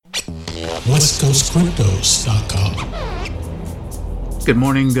westcoastcryptos.com. Good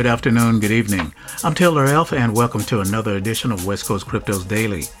morning, good afternoon, good evening. I'm Taylor Elf, and welcome to another edition of West Coast Cryptos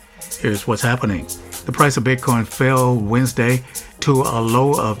Daily. Here's what's happening. The price of Bitcoin fell Wednesday to a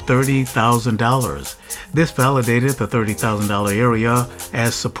low of $30,000. This validated the $30,000 area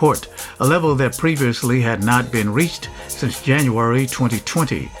as support, a level that previously had not been reached since January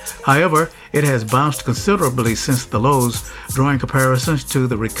 2020. However, it has bounced considerably since the lows, drawing comparisons to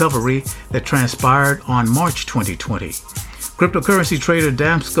the recovery that transpired on March 2020. Cryptocurrency trader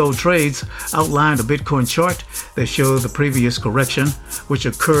Damsco Trades outlined a Bitcoin chart that showed the previous correction, which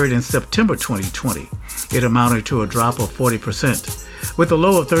occurred in September 2020. It amounted to a drop of 40%. With a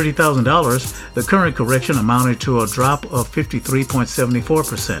low of $30,000, the current correction amounted to a drop of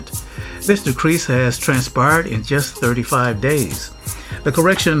 53.74%. This decrease has transpired in just 35 days. The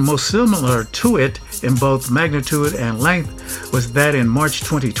correction most similar to it in both magnitude and length was that in March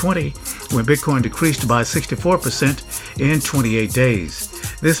 2020, when Bitcoin decreased by 64% in 28 days.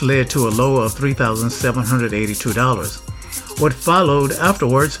 This led to a low of $3,782. What followed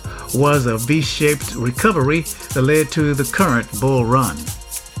afterwards was a V-shaped recovery that led to the current bull run.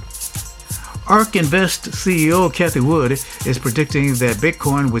 ARK Invest CEO Cathie Wood is predicting that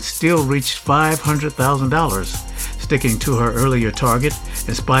Bitcoin would still reach $500,000, sticking to her earlier target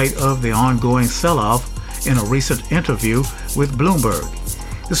in spite of the ongoing sell-off in a recent interview with Bloomberg.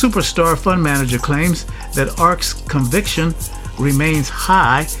 The superstar fund manager claims that ARK's conviction remains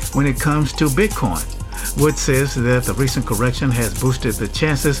high when it comes to Bitcoin. Wood says that the recent correction has boosted the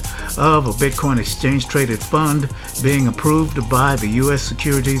chances of a Bitcoin exchange-traded fund being approved by the U.S.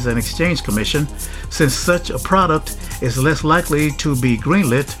 Securities and Exchange Commission, since such a product is less likely to be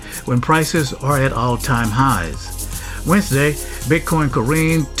greenlit when prices are at all-time highs. Wednesday, Bitcoin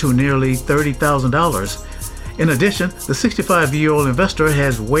careened to nearly $30,000. In addition, the 65-year-old investor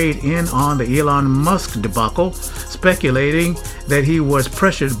has weighed in on the Elon Musk debacle, speculating that he was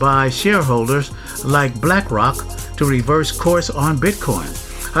pressured by shareholders like BlackRock to reverse course on Bitcoin.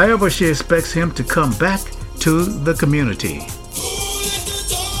 However, she expects him to come back to the community.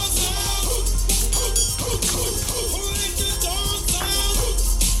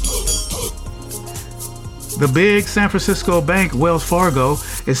 The big San Francisco bank Wells Fargo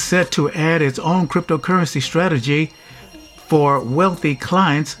is set to add its own cryptocurrency strategy for wealthy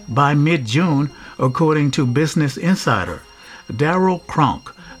clients by mid-June, according to Business Insider. Daryl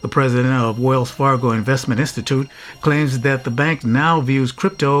Kronk, the president of Wells Fargo Investment Institute, claims that the bank now views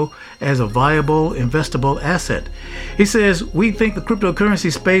crypto as a viable investable asset. He says, "We think the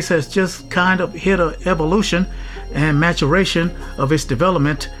cryptocurrency space has just kind of hit an evolution and maturation of its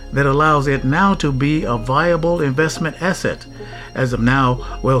development that allows it now to be a viable investment asset." As of now,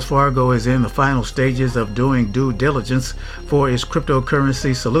 Wells Fargo is in the final stages of doing due diligence for its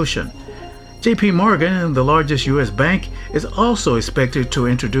cryptocurrency solution. JP Morgan, the largest U.S. bank, is also expected to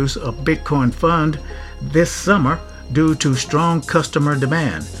introduce a Bitcoin fund this summer due to strong customer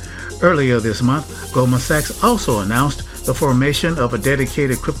demand. Earlier this month, Goldman Sachs also announced the formation of a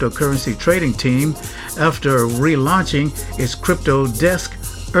dedicated cryptocurrency trading team after relaunching its crypto desk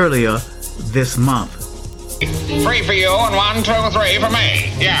earlier this month. 3 for you and 1, 2, 3 for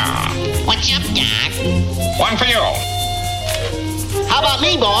me. Yeah. What's up, Doc? 1 for you. How about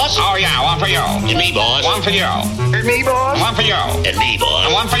me, boss? Oh yeah, 1 for you. And me, boss? 1 for you. And me, boss? 1 for you. And me, boss?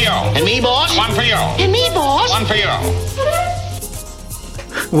 And 1 for you. And me, boss? 1 for you. And me, boss? 1 for you.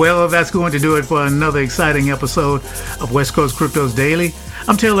 Well, that's going to do it for another exciting episode of West Coast Cryptos Daily.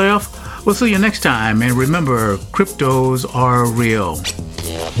 I'm Taylor Elf. We'll see you next time. And remember, cryptos are real.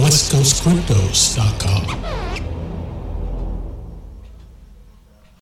 westcoastcryptos.com.